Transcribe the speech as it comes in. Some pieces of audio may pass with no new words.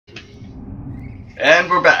And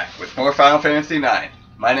we're back with more Final Fantasy IX.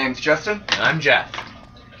 My name's Justin. And I'm Jeff.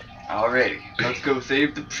 Alrighty, let's go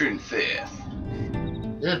save the princess.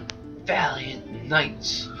 The valiant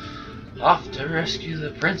knights off to rescue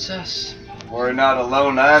the princess. We're not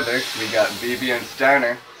alone either. We got Vivi and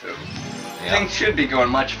Steiner, so things should be going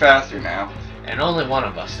much faster now. And only one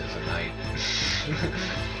of us is a knight.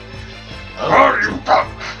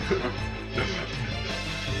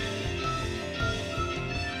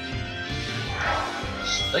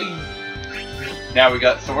 Now we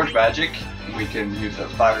got sword magic. We can use a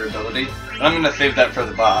fire ability. And I'm gonna save that for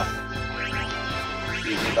the boss.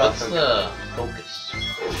 What's the focus?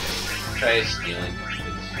 Try stealing.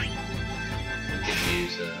 We could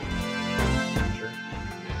use sure.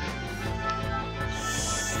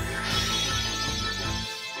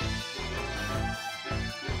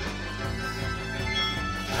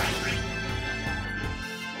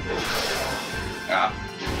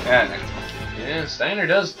 Yeah, Steiner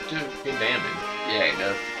does do good damage. Yeah, he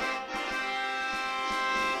does.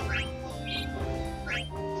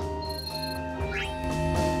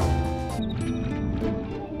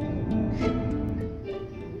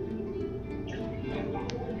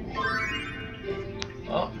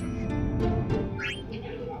 Oh.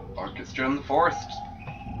 Orchestra in the forest.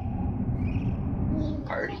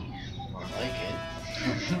 Party. More like it.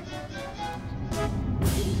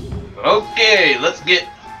 Okay, let's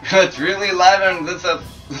really liven this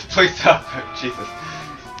place up. Jesus.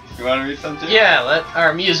 You want to read something? Yeah, let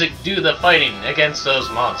our music do the fighting against those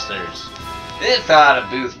monsters. This ought to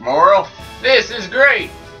boost morale. This is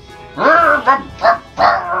great!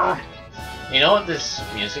 You know what this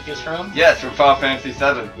music is from? Yes, from Final Fantasy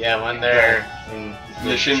VII. Yeah, when they're in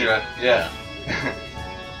the Shinra. Yeah.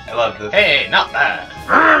 I love this. Hey, not bad.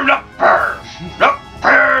 Not bad. Not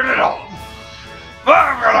bad at all.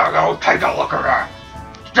 I'm gonna go take a look around.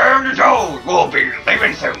 Stand Joe will be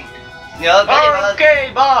leaving soon. Yeah,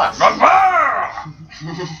 okay, boss.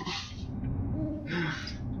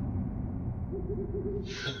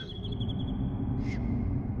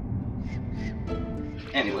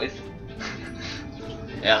 Anyways.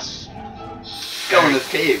 Yes. Go in this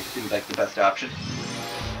cave seems like the best option.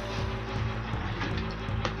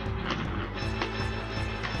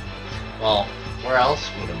 Well, where else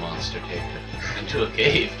would a monster take her? Into a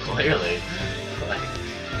cave, clearly. Like.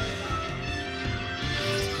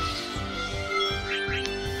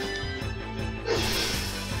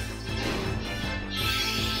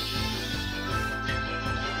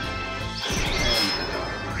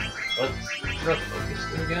 What's the focus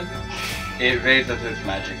do again? It raises its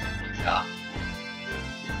magic. Ah.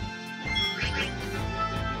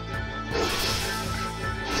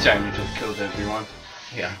 Steiner just kills everyone.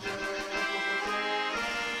 Yeah.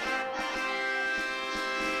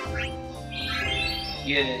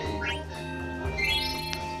 Yay.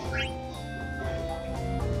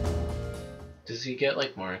 Does he get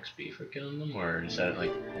like more XP for killing them, or is that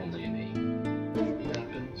like only an 8 that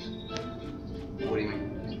happens? What do you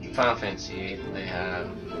mean? Final Fantasy 8, they have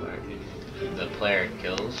where the player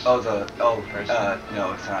kills. Oh, person.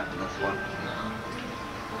 No, it's not in this one. No.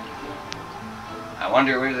 I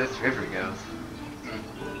wonder where this river goes.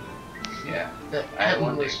 Yeah. The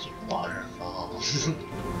endless waterfalls.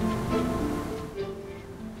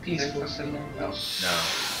 Peaceful similar? No. No.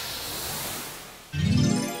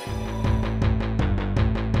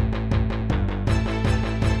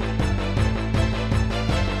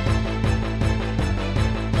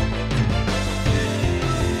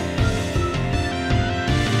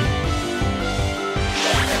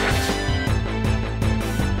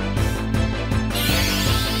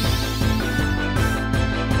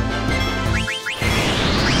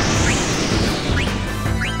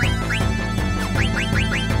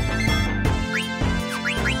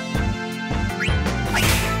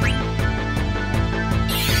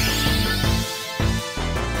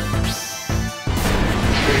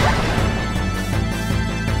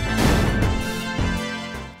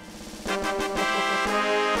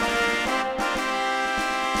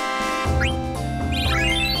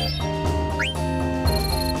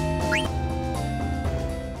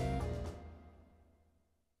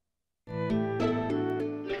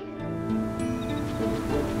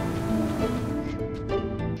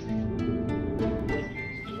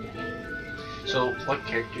 So, what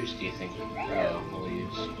characters do you think we'll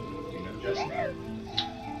use? You know, Justin?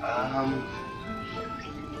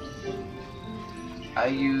 I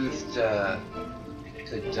used the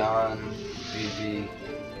Dawn, Vivi,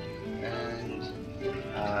 and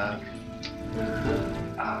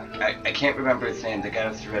I can't remember his name. The guy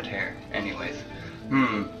with the red hair. Anyways,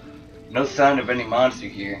 no sign of any monster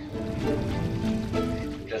here.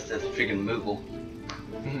 Just this friggin' Moogle.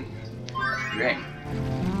 Ring.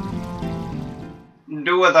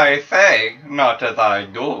 Do as I say, not as I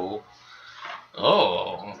do.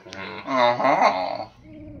 Oh. Uh-huh. Are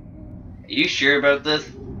you sure about this?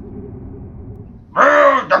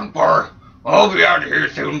 Oh, don't worry. I'll be out of here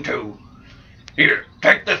soon, too. Here,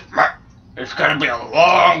 take this map. It's gonna be a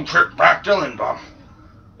long trip back to Lindbaum.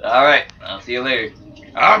 Alright, I'll see you later.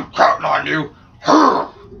 I'm counting on you.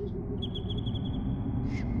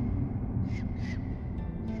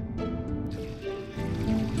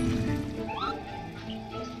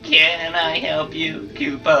 Can I help you,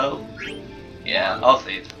 Cupo? Yeah, I'll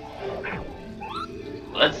save.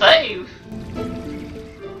 Let's save!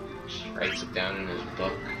 Just writes it down in his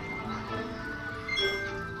book.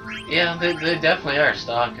 Yeah, they definitely are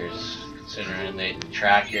stalkers, considering they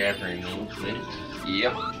track your every movement.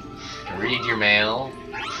 Yep. Read your mail.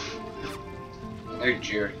 They're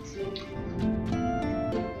jerks.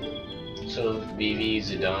 So, BB,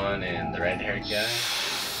 Zidane, and the red-haired guy?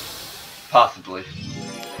 Possibly.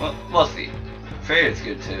 Well, we'll see. Freya's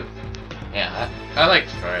good too. Yeah, I liked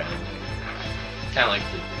Freya. Kind of like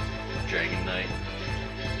the Dragon Knight.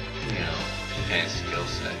 You know, kind of skill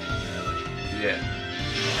set. Yeah.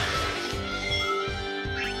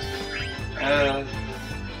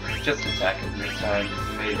 Just attack him this time,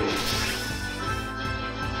 maybe.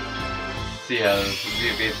 See how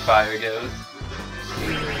Zubi's fire goes.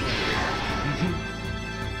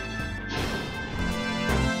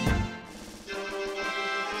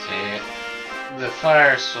 The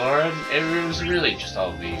fire sword, it was really just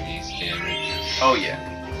all VV's damage. Oh yeah.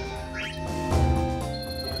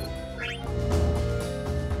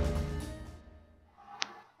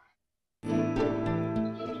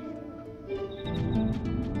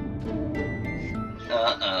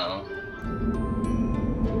 Uh-oh.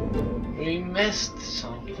 We missed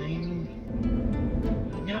something.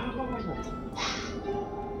 No.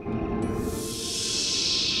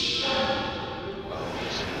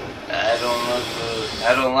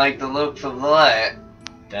 I don't like the looks of the light.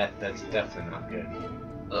 That's definitely not good.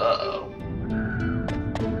 Uh-oh.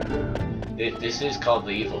 This is called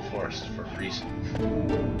the evil forest for a reason.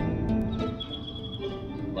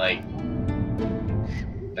 Like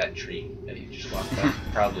that tree that you just walked up,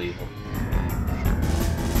 probably evil.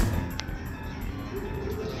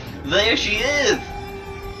 There she is!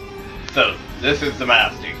 So, this is the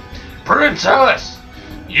master. Princess!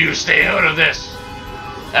 You stay out of this!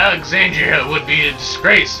 Alexandria would be a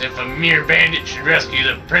disgrace if a mere bandit should rescue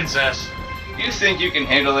the princess. You think you can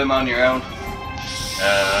handle him on your own?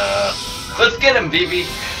 Let's get him, BB!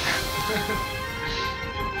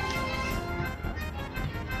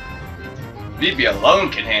 BB alone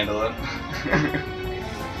can handle him.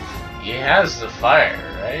 He has the fire,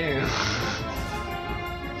 right?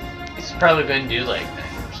 He's probably gonna do like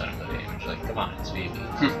 90% of the damage. Like, come on, it's VV.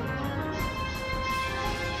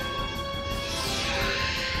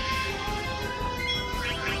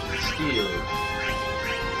 Steal.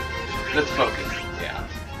 Let's focus. Yeah.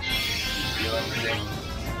 Steal everything.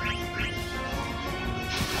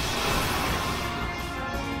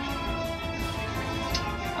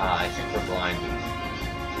 I think we're blinded.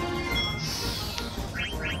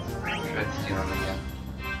 Try to steal him again.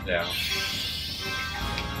 Yeah.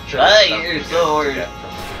 Try your sword!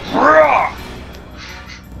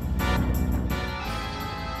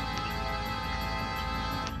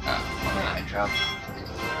 I dropped.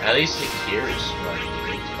 At least it hears what you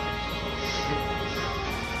think.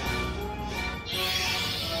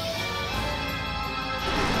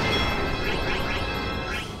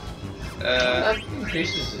 That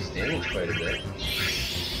increases his damage quite a bit.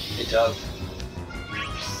 It does.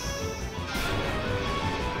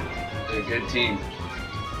 They're a good team.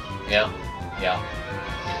 Yeah. Yeah.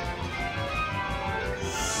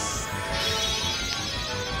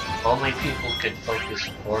 Only people could focus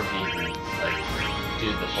for VV, like,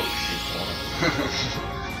 do the focusing for him.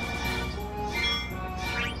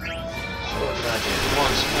 So what can I do?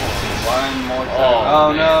 Once more. One more time. Oh, Oh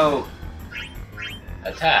man. no!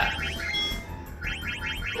 Attack.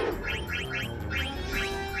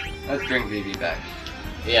 Let's bring VV back.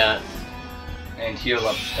 Yeah, And heal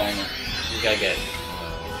up Steiner. you gotta get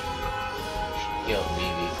heal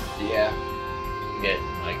VV. Yeah. Get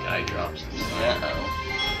like eye drops. Uh-oh.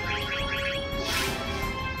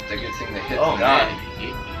 It's a good thing they hit Oh the guy. man,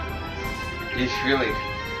 He's really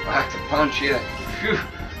locked a punch, yeah. Phew.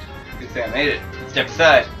 Good thing I made it. Step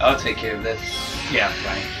aside. I'll take care of this. Yeah,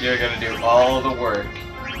 fine. You're gonna do all the work.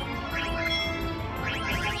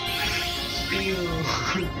 steal.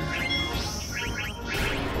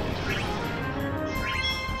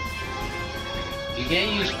 Do you get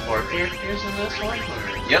to use 4 characters in this one?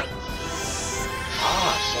 Or? Yep.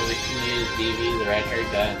 Ah, so we can use DV, the red-haired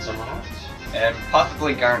guy, and someone else. And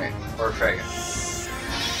possibly Garnet or Frega.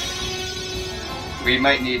 We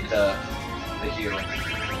might need the healing.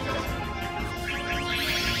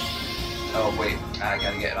 Oh wait, I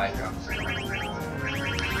gotta get eye drops.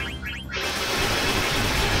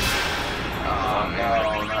 Oh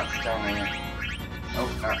no, not stunning. Oh,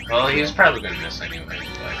 not. Well, he was probably gonna miss anyway,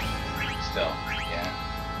 but still. Yeah.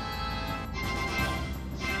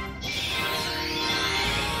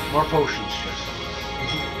 More potions, just.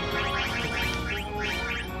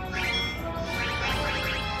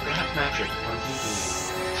 Black magic.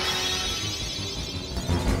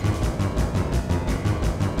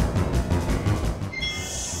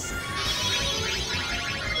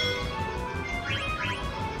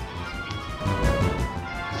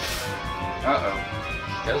 Uh-oh.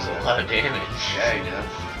 Does a lot of damage. Yeah, he does.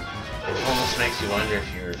 It almost makes you wonder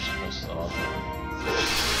if you're supposed to offer.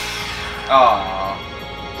 Aww.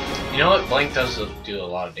 You know what? Blank does do a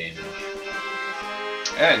lot of damage.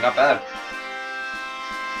 Hey, not bad.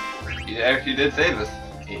 He actually did save us.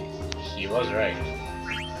 He was right.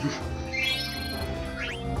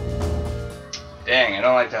 Dang, I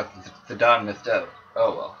don't like that the Don missed out.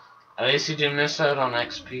 Oh well. At least he didn't miss out on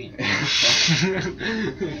XP.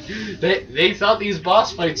 they thought these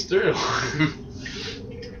boss fights through.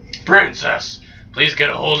 Princess, please get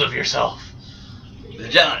a hold of yourself.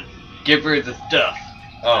 John, give her the stuff.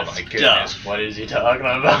 Oh The my stuff. goodness, what is he talking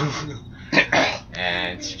about?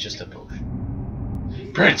 And it's just a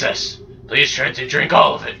potion. Princess, please try to drink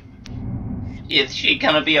all of it. Is she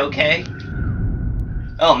gonna be okay?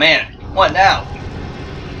 Oh man, what now?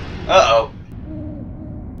 Uh-oh.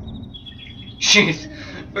 Jeez,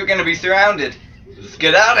 we're gonna be surrounded. Let's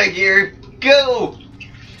get out of here. Go!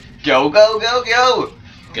 Go, go, go, go!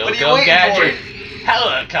 Go, What are you go, waiting Gadget!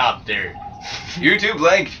 Helicopter! You too,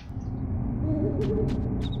 Blank.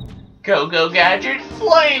 Go, go, Gadget!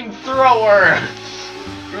 Flamethrower!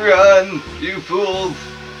 Run, you fools!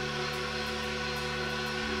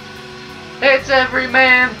 It's every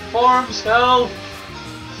man for himself!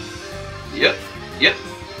 Yep, yep,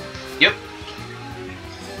 yep.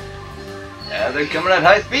 They're coming at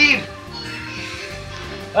high speed!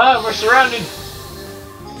 Ah, we're surrounded!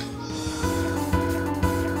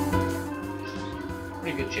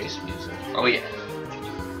 Pretty good chase music. Oh yeah.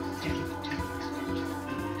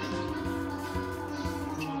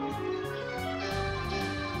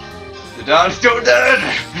 The Don's still dead!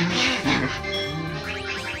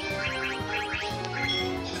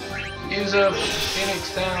 Use a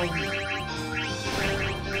Phoenix down.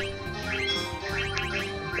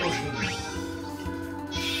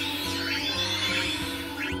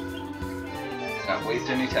 Not waste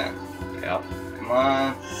any time. Yep. Come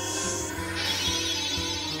on.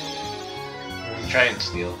 Try and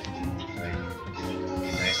steal. Like, it'd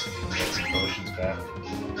be nice if you can get some potions back.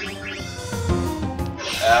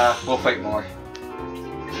 We'll fight more.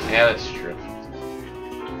 Yeah, that's true.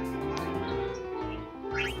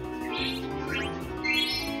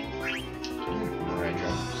 More red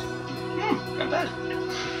drops. Not bad.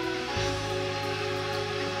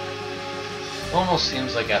 Almost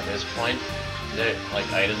seems like at this point that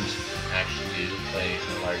like items actually do play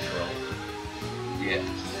a large role. Yeah.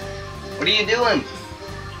 What are you doing?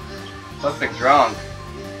 Something's wrong.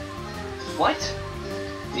 What?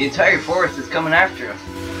 The entire forest is coming after us.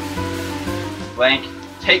 Blank,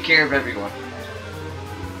 take care of everyone.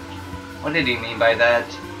 What did he mean by that?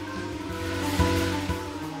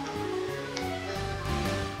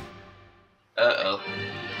 Uh-oh.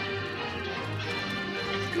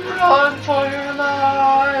 Run for your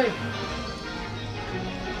life!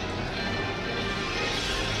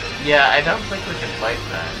 Yeah, I don't think we can fight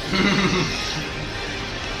that.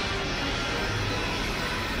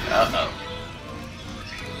 Uh-oh.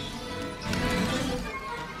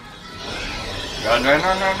 Run, run,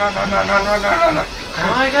 run, run, run, run, run, run, run, run, run. Oh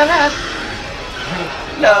my goodness!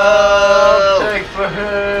 No! Take the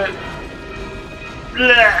hit!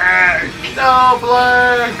 Blank! No,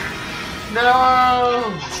 Blank! No!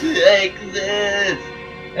 Take this!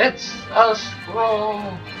 It's a scroll!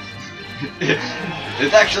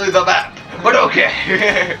 It's actually the map, but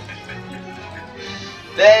okay.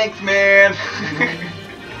 Thanks, man.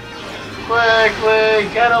 Quickly,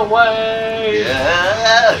 get away!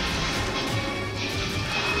 Yeah.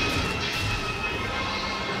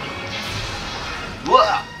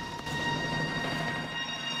 Whoa.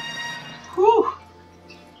 Whew.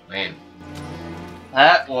 Man.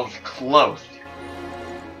 That was close.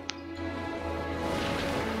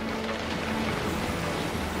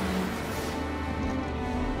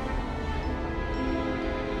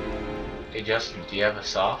 Hey Justin, do you have a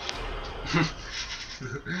soft?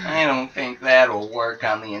 I don't think that'll work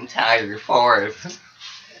on the entire forest.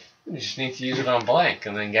 You just need to use it on blank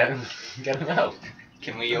and then get him out.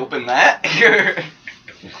 Can we open that?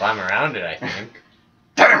 You can climb around it, I think.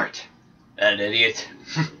 Damn it! That idiot.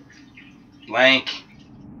 Blank.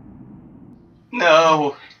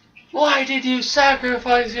 No. Why did you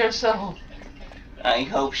sacrifice yourself? I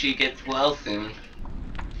hope she gets well soon.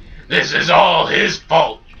 This is all his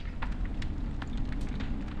fault.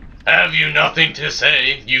 Have you nothing to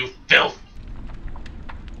say, you filth?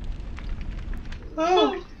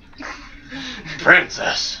 Oh.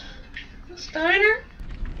 Princess. Steiner?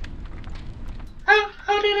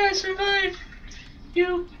 How did I survive?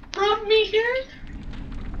 You brought me here?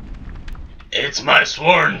 It's my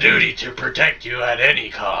sworn duty to protect you at any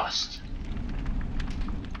cost.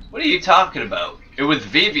 What are you talking about? It was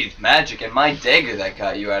Vivi's magic and my dagger that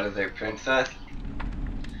got you out of there, princess.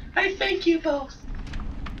 I thank you both.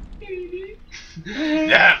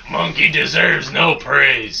 That monkey deserves no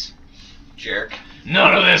praise. Jerk.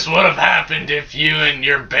 None of this would have happened if you and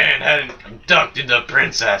your band hadn't abducted the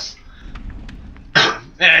princess.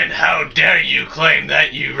 And how dare you claim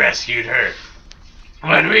that you rescued her?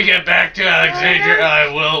 When we get back to Alexandria,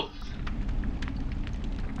 I will...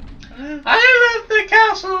 I left the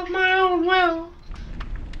castle of my own will.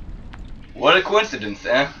 What a coincidence,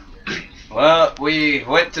 eh? Well, we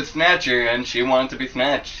went to snatch her and she wanted to be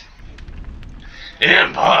snatched.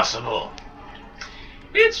 Impossible.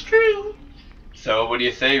 It's true. So, what do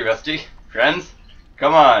you say, Rusty? Friends?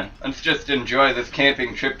 Come on, let's just enjoy this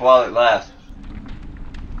camping trip while it lasts.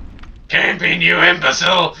 Camping, you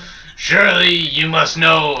imbecile! Surely you must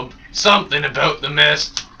know something about the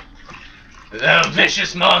mist. The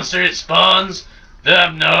vicious monster it spawns, the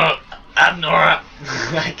abnora,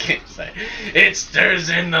 I can't say. It stirs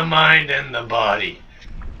in the mind and the body.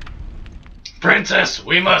 Princess,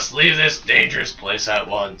 we must leave this dangerous place at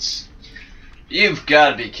once. You've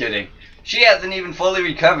gotta be kidding. She hasn't even fully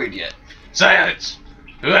recovered yet. Silence!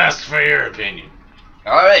 Who asked for your opinion?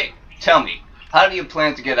 Alright, tell me, how do you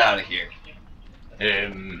plan to get out of here?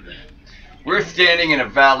 We're standing in a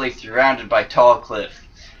valley surrounded by tall cliffs.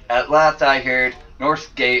 At last I heard,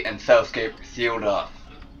 North Gate and South Gate were sealed off.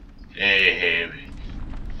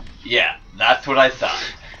 Yeah, that's what I thought.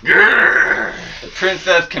 Grrr. The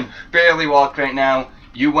princess can barely walk right now.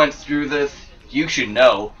 You went through this. You should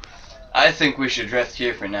know. I think we should rest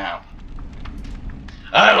here for now.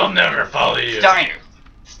 I will never follow you. Steiner,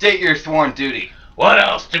 state your sworn duty. What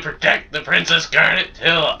else? To protect the Princess Garnet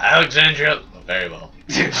till Alexandria... Very well.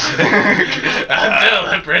 Until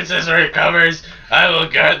the princess recovers, I will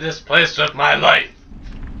guard this place with my life.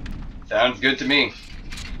 Sounds good to me.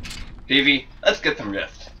 Phoebe, let's get some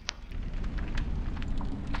rest.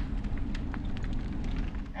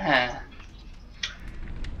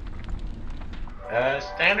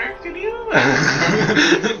 Steiner, can you...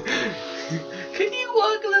 can you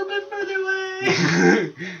walk a little bit further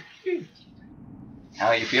away? How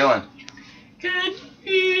are you feeling? Good.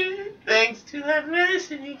 Thanks to that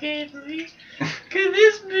medicine you gave me. Could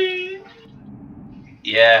this be?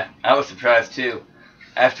 Yeah, I was surprised too.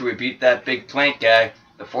 After we beat that big plank guy,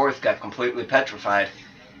 the forest got completely petrified.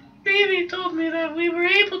 Baby told me that we were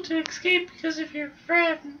able to escape because of your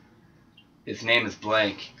friend. His name is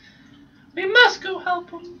Blank. We must go help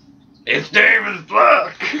him. His name is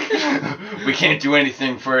Blank! We can't do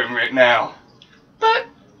anything for him right now. But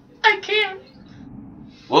I can.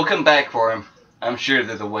 We'll come back for him. I'm sure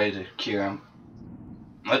there's a way to cure him.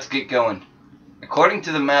 Let's get going. According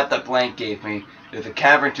to the map that Blank gave me, there's a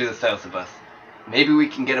cavern to the south of us. Maybe we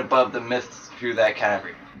can get above the mists through that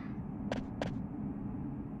cavern.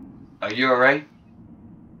 Are you alright?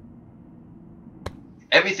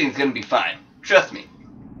 Everything's gonna be fine. Trust me.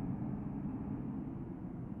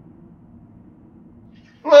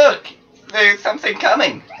 Look! There's something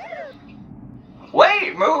coming!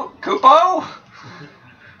 Wait, Kupo!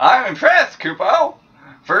 I'm impressed, Kupo!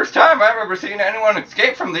 First time I've ever seen anyone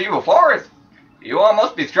escape from the evil forest. You all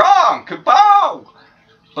must be strong, Kupo!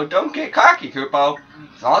 But don't get cocky, Kupo.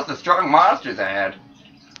 It's lots of strong monsters ahead.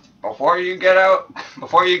 Before you go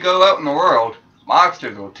out in the world,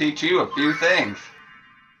 monsters will teach you a few things.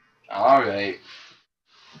 Alright.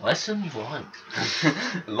 Lesson 1.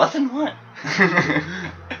 Lesson 1.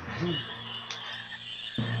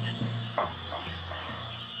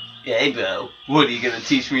 Hey, Bo, what are you gonna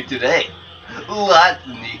teach me today? Lots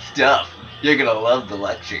of neat stuff. You're gonna love the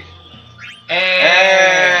lecture.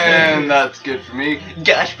 And that's good for me.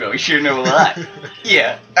 Gosh, Bo, you sure know a lot.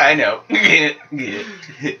 Yeah, I know. Yeah,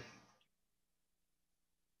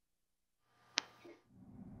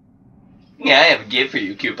 I have a gift for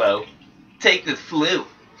you, Kupo. Take this flute.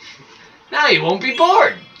 Now you won't be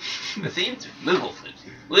bored. It seems Moogle Flute.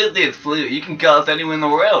 With this flute, you can cause anyone in the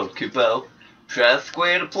world, Kupo. Press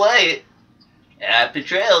square to play it. Happy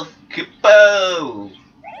trails, Kupo.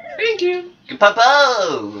 Thank you. Kupo.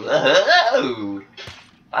 Oh.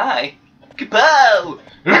 Bye. Kupo.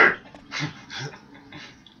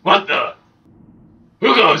 What the?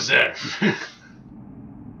 Who goes there?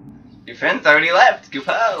 Your friends already left,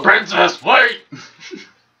 Kupo. Princess, wait!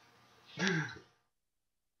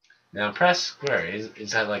 Now press square.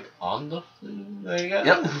 Is that like on the flute? There you go.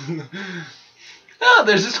 Yep. Oh,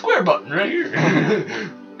 there's a square button right here.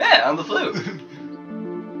 Yeah, on the flute.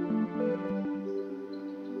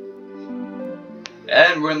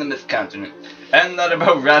 And we're in the Mist Continent. And that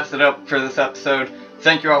about wraps it up for this episode.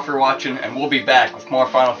 Thank you all for watching, and we'll be back with more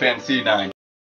Final Fantasy IX.